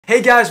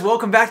Hey guys,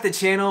 welcome back to the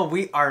channel.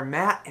 We are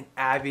Matt and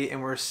Abby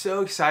and we're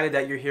so excited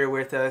that you're here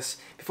with us.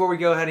 Before we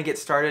go ahead and get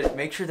started,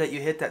 make sure that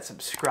you hit that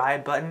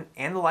subscribe button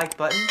and the like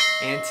button.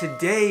 And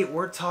today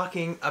we're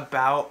talking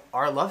about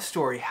our love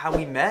story, how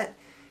we met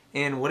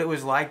and what it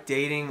was like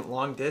dating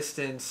long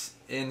distance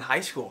in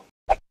high school.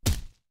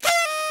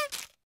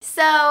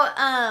 So,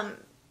 I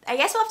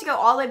guess we'll have to go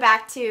all the way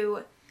back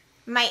to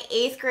my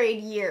 8th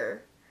grade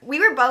year.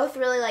 We were both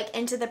really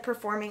into the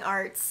performing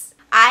arts.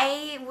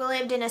 I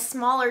lived in a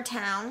smaller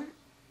town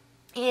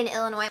in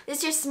Illinois.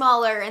 It's just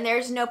smaller and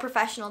there's no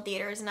professional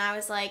theaters, and I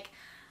was like,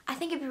 I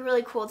think it'd be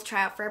really cool to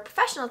try out for a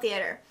professional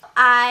theater.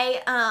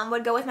 I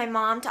would go with my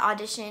mom to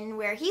audition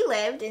where he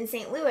lived in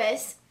St.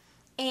 Louis,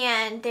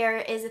 and there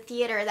is a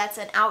theater that's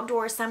an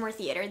outdoor summer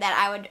theater that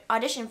I would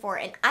audition for,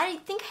 and I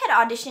think I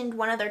had auditioned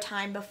one other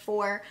time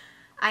before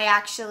I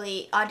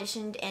actually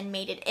auditioned and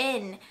made it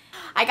in.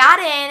 I got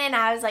in and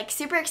I was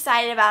super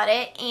excited about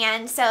it,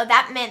 and so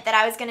that meant that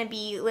I was going to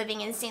be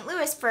living in St.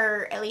 Louis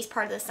for at least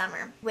part of the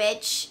summer,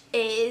 which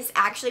is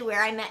actually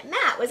where I met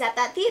Matt, was at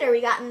that theater. We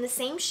got in the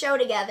same show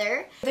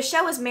together. The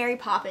show was Mary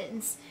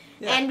Poppins.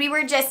 Yeah. And we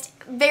were just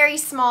very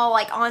small,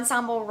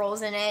 ensemble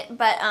roles in it,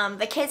 but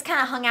the kids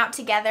kind of hung out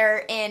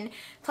together and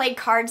played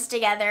cards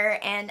together,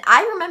 and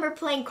I remember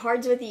playing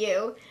cards with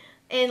you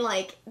in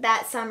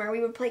that summer.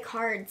 We would play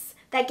cards.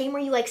 That game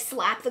where you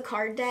slap the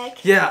card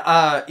deck.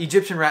 Yeah,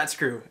 Egyptian Rat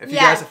Screw. If you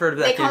guys have heard of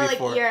that game before. They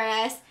call it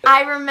ERS.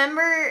 I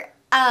remember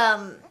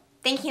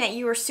thinking that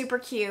you were super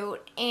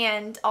cute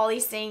and all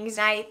these things.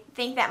 And I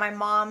think that my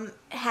mom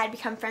had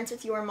become friends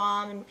with your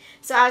mom, and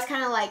so I was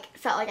kind of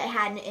felt like I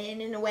had an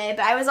in a way.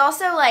 But I was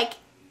also I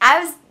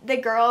was the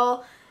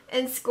girl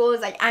in school who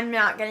was I'm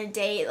not gonna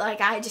date.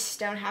 I just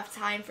don't have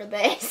time for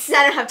this.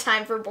 I don't have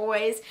time for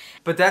boys.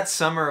 But that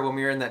summer when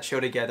we were in that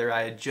show together,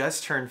 I had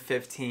just turned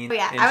 15. Oh,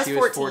 yeah, and she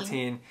was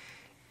 14.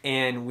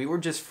 And we were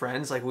just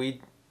friends.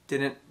 We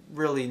didn't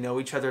really know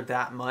each other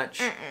that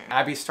much.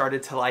 Abby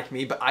started to like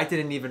me, but I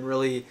didn't even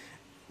really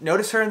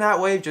notice her in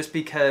that way, just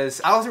because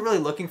I wasn't really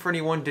looking for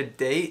anyone to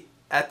date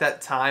at that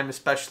time,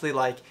 especially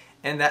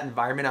in that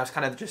environment. I was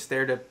kind of just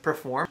there to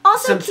perform.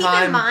 Also, keep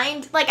in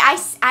mind,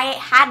 I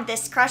had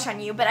this crush on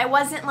you, but I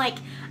wasn't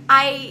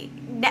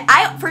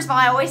first of all,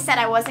 I always said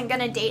I wasn't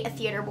gonna date a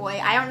theater boy.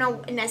 I don't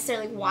know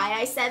necessarily why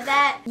I said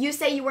that. You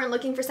say you weren't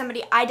looking for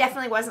somebody. I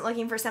definitely wasn't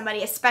looking for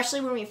somebody,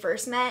 especially when we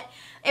first met.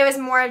 It was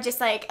more of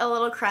just a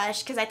little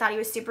crush because I thought he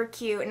was super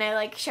cute, and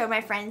I showed my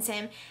friends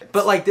him.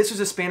 But this was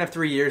a span of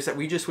 3 years that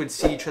we just would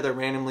see each other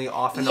randomly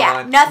off and on.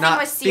 Yeah, nothing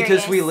was serious.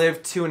 Because we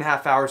lived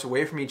 2.5 hours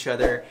away from each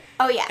other.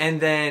 Oh yeah. And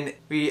then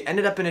we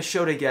ended up in a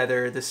show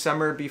together the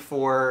summer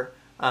before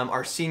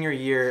our senior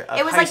year of high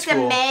school. It was the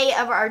May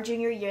of our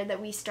junior year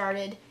that we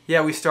started.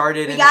 Yeah, we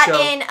started. We got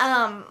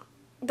in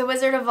The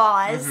Wizard of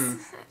Oz.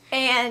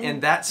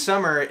 And that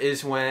summer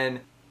is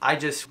when I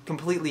just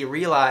completely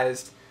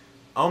realized,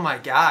 oh my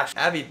gosh,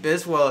 Abby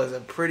Biswell is a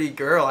pretty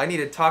girl. I need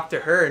to talk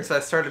to her. And so I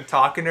started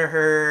talking to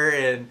her,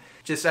 and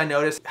I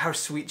noticed how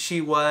sweet she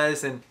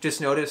was, and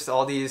just noticed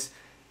all these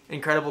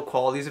incredible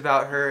qualities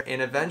about her,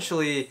 and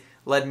eventually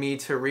led me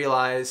to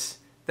realize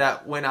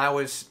that when I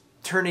was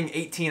turning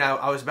 18,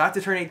 I was about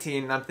to turn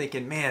 18, and I'm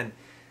thinking, man,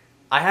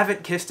 I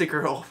haven't kissed a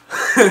girl.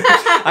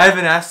 I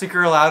haven't asked a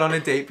girl out on a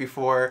date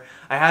before.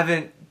 I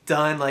haven't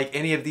done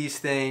any of these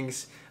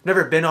things. I've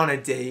never been on a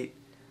date.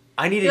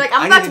 You're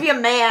I'm about to be a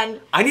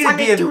man. I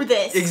need to do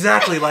this.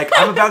 Exactly.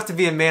 I'm about to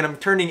be a man. I'm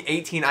turning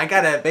 18. I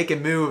gotta make a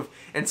move.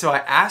 And so I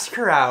asked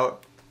her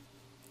out.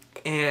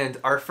 And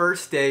our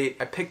first date,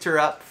 I picked her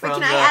up from.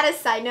 Wait, can I add a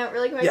side note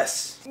really quick?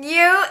 Yes. He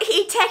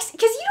texted,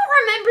 because you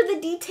don't remember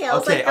the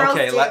details like girls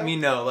do. Let me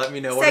know. What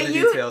are the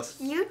details?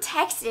 You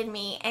texted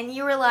me and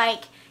you were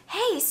like,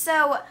 hey,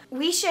 so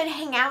we should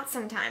hang out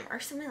sometime or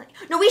something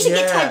No, we should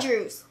get Ted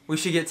Drewes. We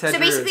should get Ted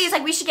Drewes. So basically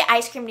it's we should get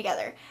ice cream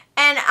together.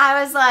 And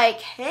I was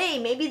like, hey,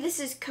 maybe this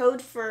is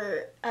code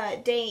for a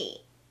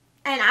date.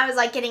 And I was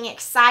getting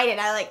excited.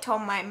 I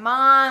told my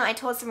mom, I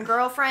told some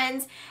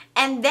girlfriends,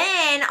 and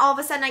then all of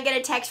a sudden I get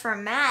a text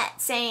from Matt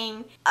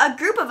saying a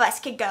group of us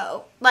could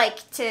go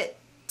to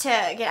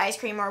get ice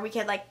cream, or we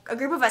could a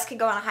group of us could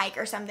go on a hike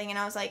or something. And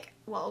I was like,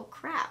 well,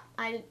 crap.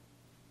 I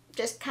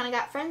just kind of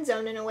got friend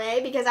zoned in a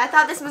way, because I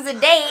thought this was a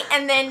date,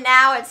 and then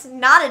now it's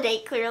not a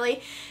date,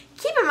 clearly.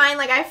 Keep in mind,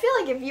 I feel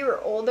if you were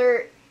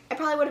older, I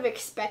probably would have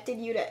expected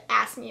you to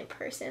ask me in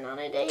person on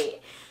a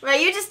date.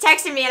 But you just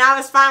texted me and I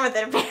was fine with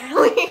it,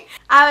 apparently.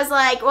 I was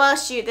like, well,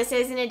 shoot, this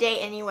isn't a date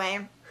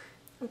anyway.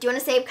 Do you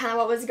want to say kind of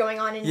what was going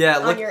on on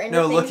your end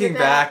of things? Looking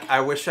back,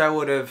 I wish I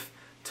would have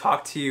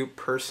talked to you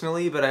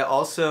personally, but I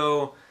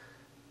also,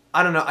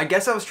 I don't know, I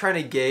guess I was trying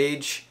to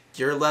gauge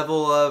your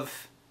level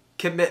of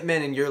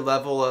commitment and your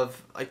level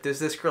of does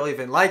this girl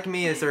even like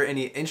me? Is there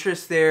any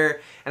interest there?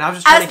 And I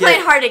was just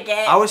playing hard to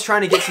get. I was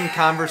trying to get some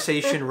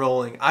conversation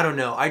rolling. I don't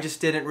know. I just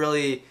didn't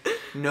really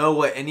know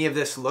what any of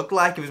this looked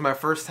like. It was my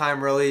first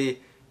time really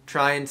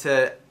trying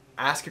to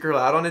ask a girl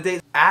out on a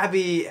date.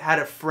 Abby had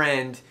a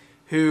friend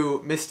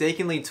who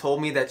mistakenly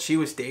told me that she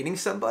was dating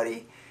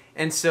somebody.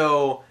 And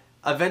so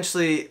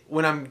eventually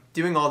when I'm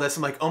doing all this,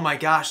 I'm like, oh my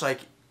gosh,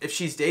 if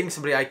she's dating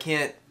somebody, I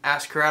can't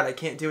ask her out. I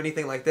can't do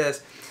anything like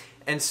this.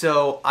 And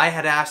so I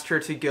had asked her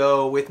to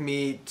go with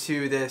me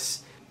to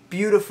this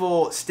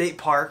beautiful state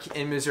park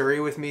in Missouri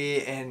with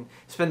me and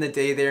spend the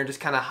day there and just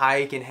kind of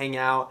hike and hang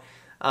out.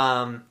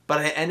 But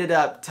I ended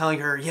up telling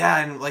her, yeah,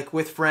 and like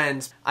with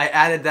friends. I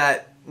added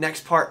that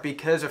next part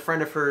because a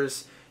friend of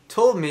hers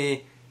told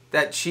me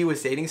that she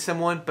was dating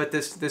someone, but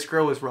this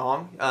girl was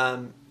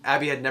wrong.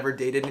 Abby had never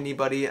dated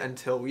anybody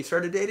until we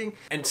started dating.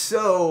 And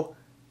so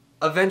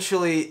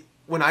eventually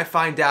when I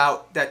find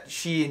out that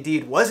she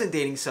indeed wasn't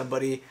dating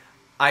somebody,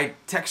 I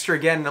text her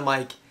again and I'm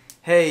like,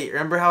 hey,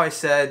 remember how I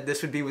said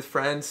this would be with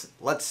friends?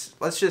 Let's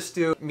just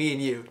do me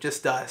and you,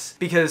 just us.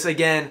 Because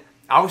again,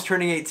 I was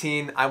turning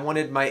 18. I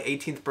wanted my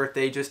 18th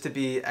birthday just to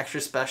be extra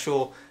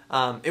special.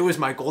 It was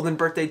my golden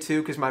birthday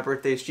too, because my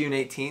birthday is June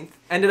 18th.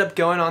 Ended up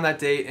going on that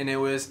date and it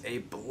was a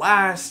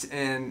blast,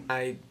 and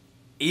I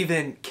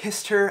even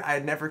kissed her. I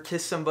had never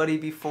kissed somebody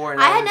before.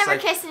 And I had never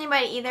kissed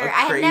anybody either.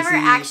 I had never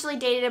actually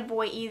dated a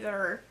boy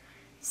either.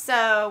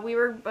 So we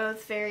were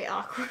both very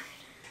awkward.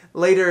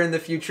 Later in the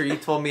future, you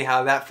told me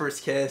how that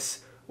first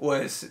kiss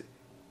was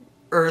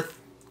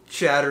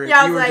earth-shattering.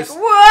 Yeah, I was you were like, just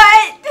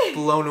what?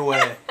 blown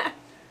away.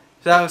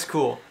 So that was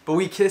cool. But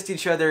we kissed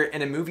each other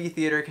in a movie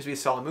theater because we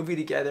saw a movie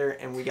together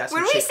and we got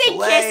some When we say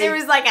Chick-fil-A. kiss, it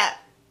was like a...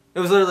 It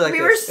was literally like we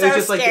this. were so it was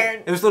just scared.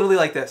 Like, it was literally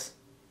like this.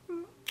 That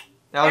was,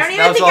 I don't that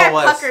even was think all I it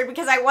was. puckered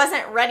because I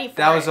wasn't ready for it.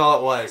 That was all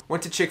it was.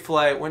 Went to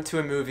Chick-fil-A, went to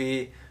a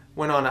movie,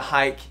 went on a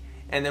hike,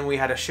 and then we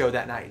had a show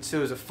that night. So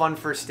it was a fun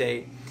first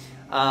date.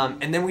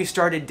 And then we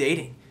started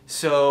dating.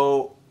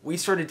 So we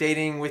started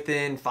dating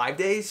within 5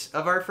 days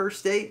of our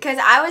first date. Because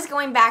I was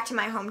going back to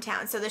my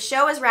hometown. So the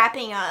show was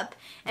wrapping up.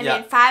 And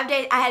then 5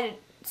 days,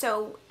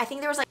 so I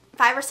think there was like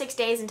 5 or 6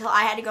 days until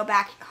I had to go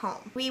back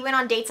home. We went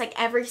on dates like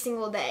every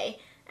single day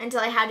until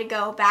I had to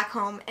go back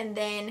home. And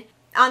then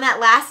on that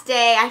last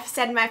day, I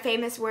said my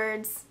famous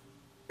words.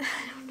 I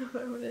don't know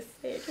what I want to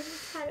say because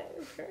it's kind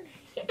of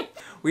hurting.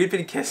 We had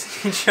been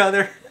kissing each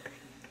other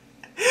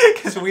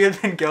because we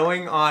had been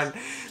going on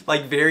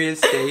like various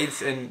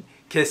dates and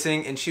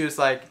kissing, and she was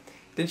like,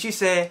 didn't you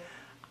say,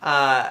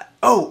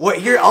 oh, what,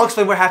 here, I'll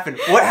explain what happened.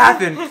 What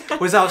happened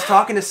was I was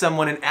talking to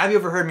someone and Abby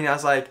overheard me and I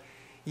was like,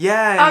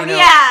 yeah, and,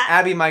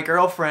 Abby, my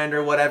girlfriend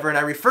or whatever, and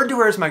I referred to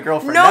her as my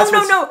girlfriend.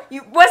 No,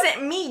 it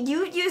wasn't me.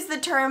 You used the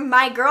term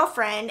my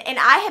girlfriend, and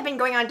I had been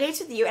going on dates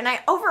with you, and I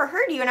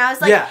overheard you, and I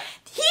was like,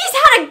 he's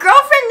had a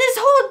girlfriend this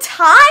whole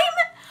time?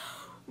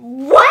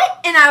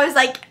 What? And I was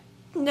like,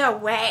 no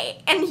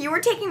way. And you were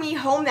taking me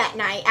home that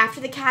night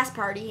after the cast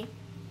party,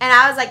 and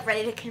I was like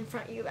ready to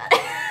confront you about it.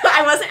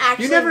 I wasn't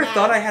actually You never mad.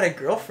 thought I had a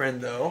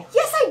girlfriend, though.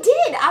 Yes, I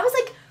did. I was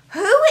like,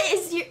 who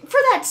is you for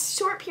that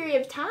short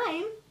period of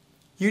time?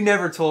 You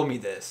never told me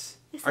this.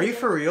 Yes, Are you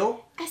for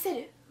real? I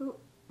said, who?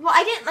 Well,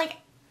 I didn't like...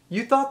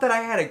 You thought that I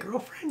had a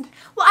girlfriend?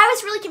 Well, I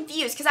was really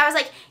confused because I was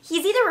like,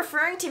 he's either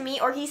referring to me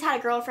or he's had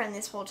a girlfriend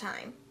this whole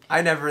time.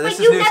 I never. This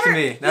is news to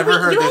me. Never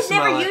heard this in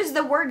my life. You had never used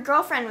the word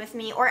girlfriend with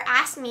me or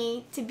asked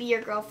me to be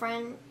your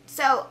girlfriend.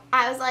 So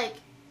I was like,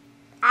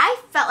 I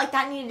felt like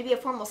that needed to be a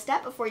formal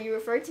step before you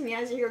referred to me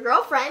as your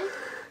girlfriend.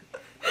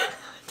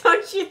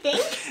 Don't you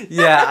think?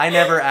 Yeah, I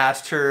never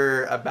asked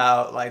her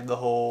about like the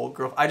whole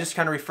girl. I just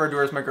kind of referred to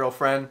her as my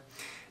girlfriend.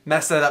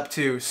 Messed that up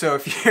too. So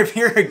if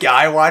you're a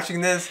guy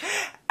watching this,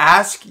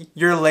 ask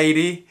your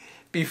lady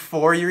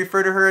before you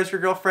refer to her as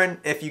your girlfriend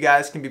if you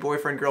guys can be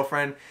boyfriend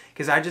girlfriend,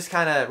 because I just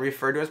kind of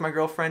referred to her as my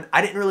girlfriend.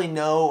 I didn't really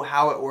know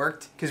how it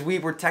worked because we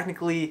were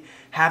technically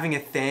having a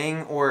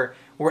thing, or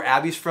where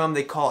Abby's from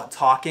they call it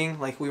talking,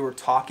 like we were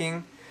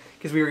talking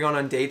because we were going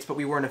on dates but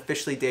we weren't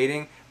officially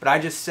dating. But I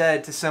just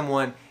said to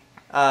someone,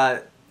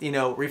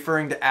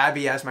 referring to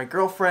Abby as my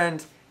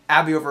girlfriend.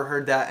 Abby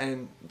overheard that,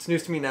 and it's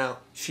news to me now.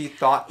 She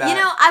thought that. You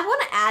know, I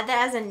want to add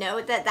that as a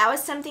note that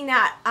was something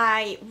that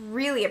I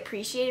really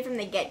appreciated from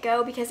the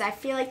get-go, because I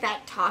feel like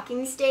that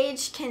talking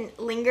stage can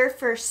linger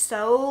for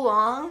so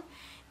long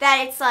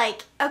that it's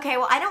like, okay,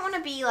 well, I don't want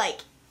to be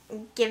like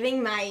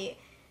giving my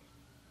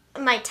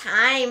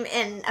time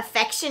and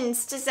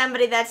affections to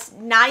somebody that's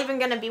not even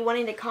going to be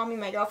wanting to call me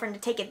my girlfriend to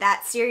take it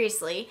that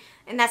seriously,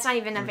 and that's not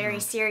even a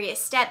very serious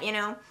step, you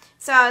know.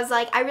 So I was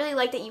like, I really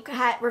like that you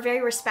were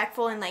very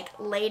respectful and like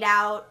laid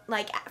out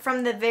like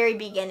from the very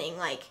beginning,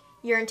 like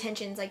your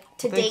intentions, like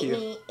to date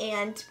me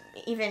and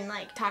even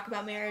like talk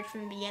about marriage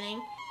from the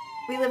beginning.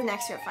 We live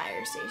next to a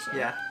fire station.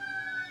 Yeah.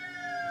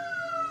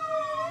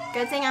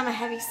 Good thing I'm a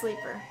heavy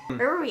sleeper.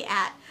 Where were we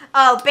at?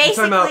 Oh,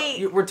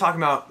 basically. We're talking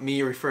about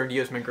me referring to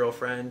you as my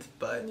girlfriend,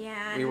 but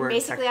yeah, we weren't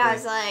basically I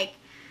was like.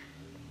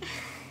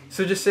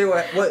 So just say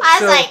what. I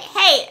was like,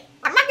 hey,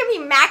 I'm not gonna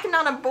be macking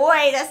on a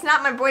boy that's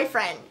not my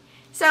boyfriend.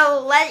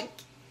 So, like,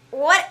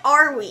 what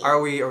are we?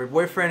 Are we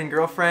boyfriend and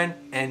girlfriend?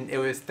 And it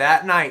was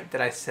that night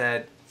that I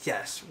said,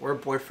 yes, we're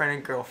boyfriend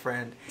and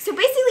girlfriend. So,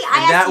 basically,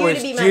 I asked you to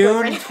be my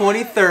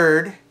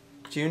boyfriend.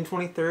 June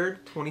 23rd,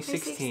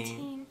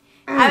 2016.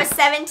 I was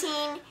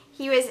 17.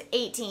 He was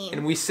 18.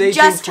 And we say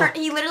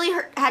he literally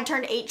had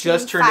turned 18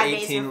 just turned 5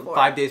 18 days before.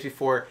 5 days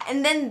before.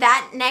 And then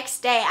that next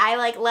day, I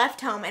like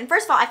left home. And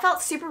first of all, I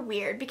felt super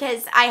weird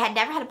because I had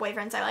never had a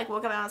boyfriend. So I like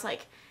woke up and I was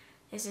like,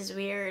 this is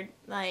weird.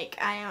 Like,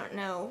 I don't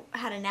know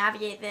how to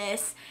navigate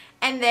this.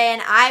 And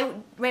then I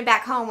went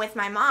back home with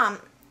my mom.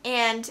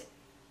 And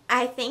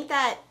I think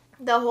that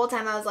the whole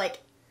time I was like,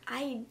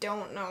 I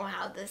don't know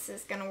how this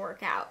is going to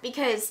work out.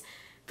 Because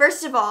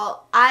first of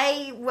all,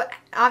 I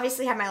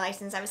obviously had my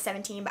license. I was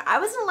 17, but I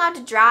wasn't allowed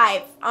to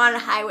drive on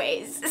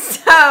highways.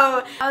 So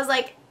I was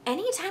like,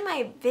 anytime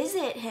I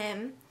visit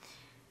him,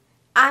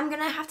 I'm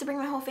going to have to bring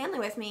my whole family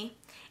with me.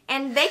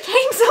 And they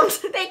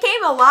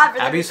came a lot.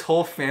 Abby's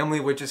whole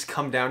family would just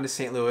come down to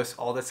St. Louis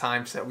all the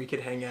time so that we could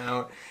hang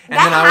out. And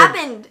that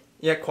then happened.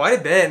 Yeah, quite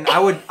a bit. And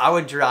I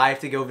would drive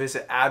to go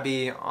visit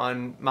Abby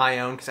on my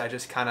own because I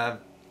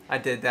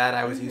did that.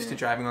 I was used to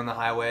driving on the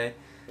highway.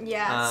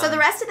 Yeah. So the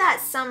rest of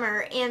that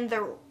summer and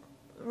the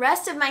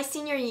rest of my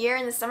senior year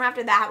and the summer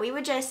after that, we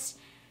would just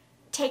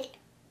take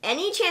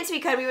any chance we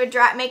could. We would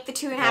make the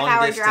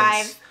 2.5-hour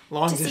drive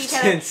to see each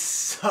other.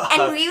 Sucks,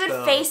 and we would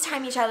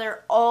FaceTime each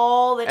other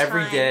all the time.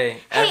 Every day.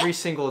 Every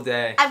single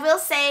day. I will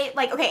say,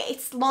 like, okay,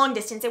 it's long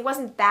distance. It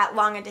wasn't that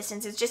long a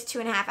distance. It's just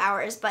 2.5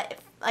 hours. But,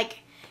 like,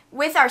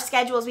 with our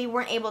schedules, we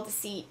weren't able to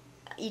see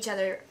each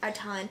other a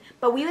ton.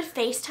 But we would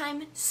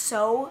FaceTime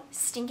so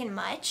stinking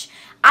much.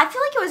 I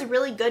feel like it was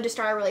really good to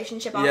start a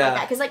relationship off like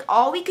that. Because, like,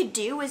 all we could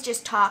do was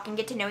just talk and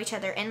get to know each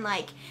other and,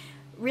 like,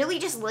 really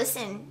just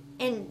listen.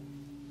 And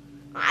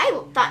I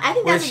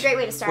think that's a great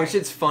way to start. Which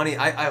it's funny.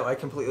 I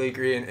completely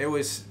agree. And it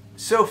was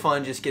so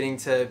fun just getting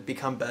to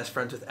become best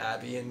friends with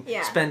Abby and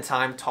spend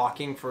time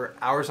talking for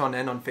hours on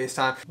end on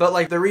FaceTime. But,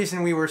 like, the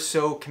reason we were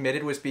so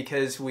committed was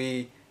because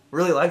we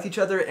really liked each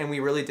other and we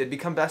really did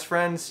become best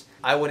friends.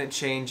 I wouldn't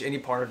change any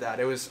part of that.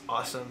 It was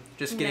awesome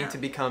just getting to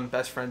become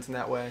best friends in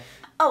that way.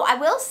 Oh, I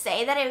will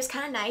say that it was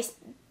kind of nice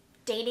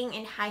dating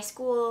in high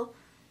school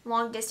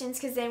long distance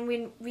because then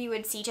when we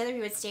would see each other, we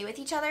would stay with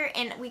each other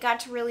and we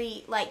got to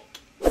really, like,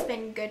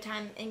 spend good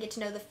time and get to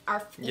know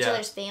each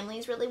other's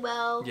families really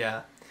well.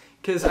 Yeah.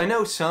 Because I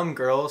know some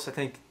girls, I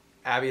think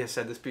Abby has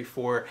said this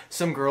before,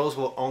 some girls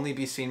will only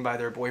be seen by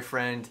their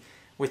boyfriend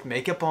with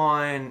makeup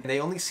on. They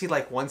only see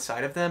like one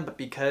side of them, but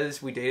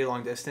because we dated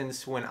long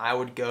distance, when I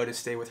would go to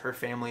stay with her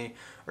family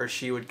or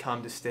she would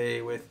come to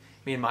stay with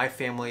me and my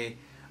family,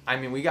 I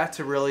mean, we got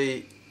to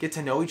really get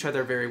to know each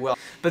other very well.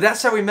 But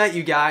that's how we met,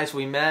 you guys.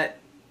 We met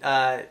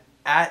at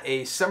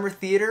a summer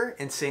theater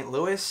in St.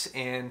 Louis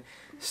and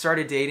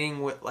started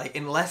dating like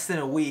in less than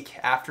a week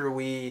after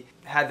we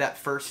had that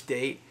first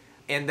date.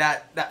 And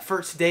that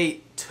first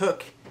date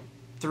took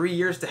 3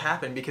 years to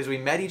happen because we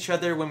met each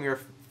other when we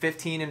were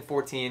 15 and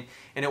 14,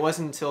 and it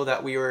wasn't until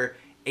that we were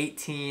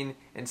 18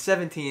 and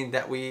 17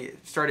 that we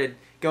started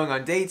going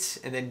on dates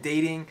and then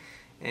dating,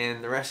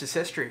 and the rest is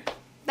history.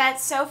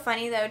 That's so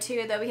funny though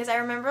because I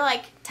remember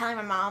like telling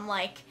my mom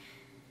like,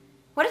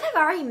 what if I've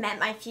already met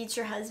my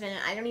future husband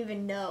and I don't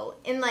even know?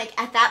 And like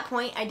at that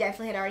point I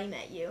definitely had already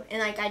met you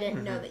and like I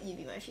didn't know that you'd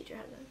be my future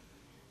husband.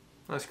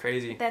 That's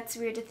crazy. That's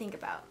weird to think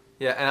about.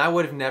 Yeah, and I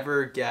would have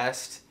never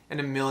guessed in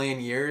a million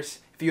years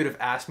if you would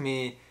have asked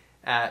me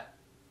at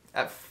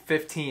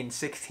 15,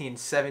 16,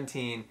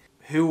 17,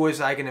 who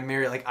was I going to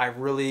marry? Like, I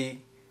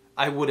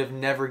would have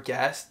never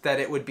guessed that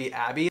it would be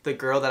Abby, the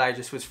girl that I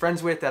just was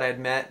friends with that I had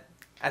met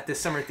at this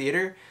summer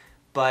theater.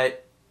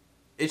 But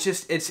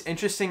it's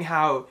interesting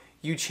how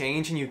you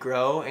change and you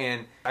grow,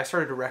 and I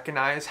started to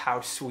recognize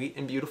how sweet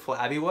and beautiful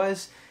Abby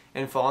was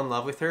and fall in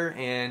love with her,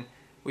 and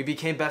we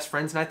became best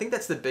friends. And I think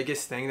that's the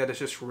biggest thing that has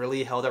just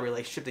really held our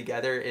relationship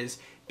together is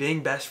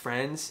being best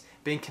friends,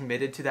 being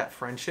committed to that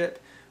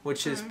friendship,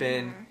 which has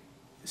been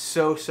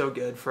so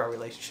good for our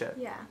relationship.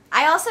 Yeah.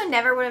 I also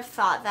never would have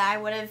thought that I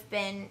would have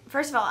been,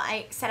 first of all,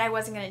 I said I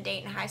wasn't going to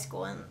date in high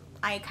school and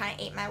I kind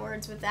of ate my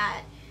words with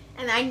that.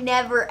 And I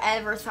never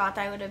ever thought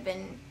that I would have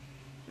been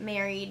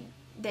married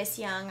this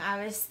young.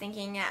 I was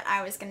thinking that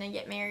I was going to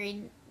get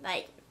married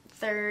like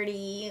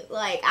 30.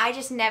 Like I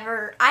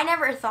never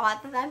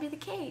thought that that'd be the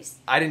case.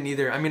 I didn't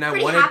either. I mean,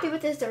 Pretty happy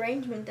with this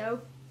arrangement though.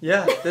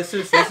 Yeah, this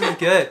is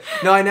good.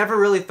 No, I never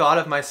really thought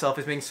of myself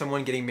as being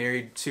someone getting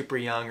married super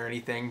young or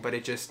anything, but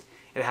it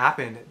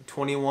happened.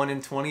 21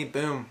 and 20,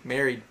 boom,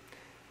 married.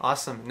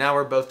 Awesome. Now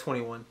we're both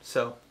 21.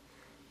 So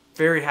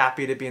very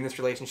happy to be in this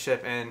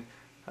relationship, and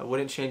I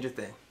wouldn't change a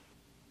thing.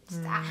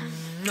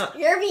 Stop.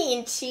 You're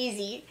being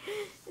cheesy.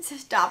 So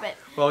stop it.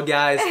 Well,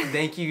 guys,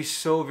 thank you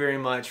so very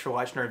much for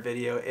watching our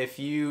video. If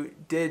you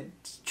did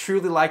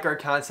truly like our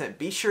content,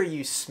 be sure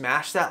you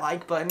smash that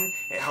like button.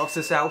 It helps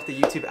us out with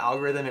the YouTube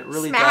algorithm. It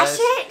really does. Smash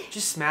it?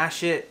 Just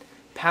smash it,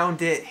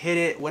 pound it, hit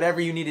it, whatever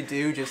you need to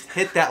do. Just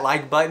hit that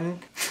like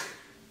button.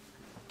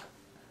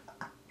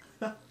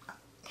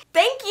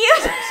 Thank you.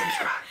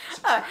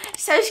 Subscribe.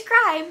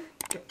 Subscribe.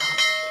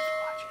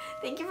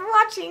 Thank you for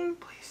watching.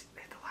 Please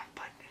hit the like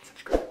button and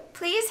subscribe.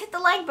 Please hit the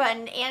like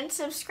button and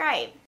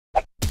subscribe.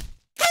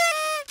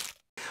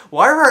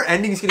 Why are our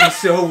endings getting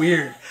so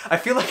weird? I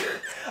feel like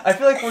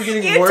we're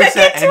getting You worse took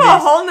at it endings. to a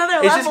whole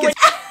nother level. Just gets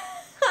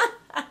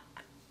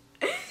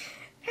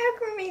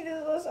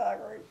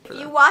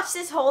watched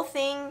this whole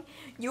thing,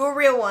 you're a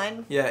real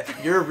one. Yeah,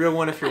 you're a real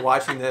one if you're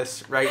watching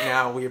this right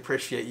now. We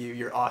appreciate you.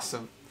 You're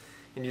awesome.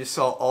 And you just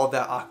saw all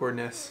that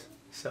awkwardness.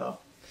 So.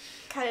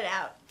 Cut it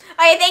out.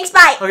 Okay, thanks,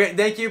 bye. Okay,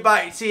 thank you.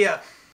 Bye. See ya.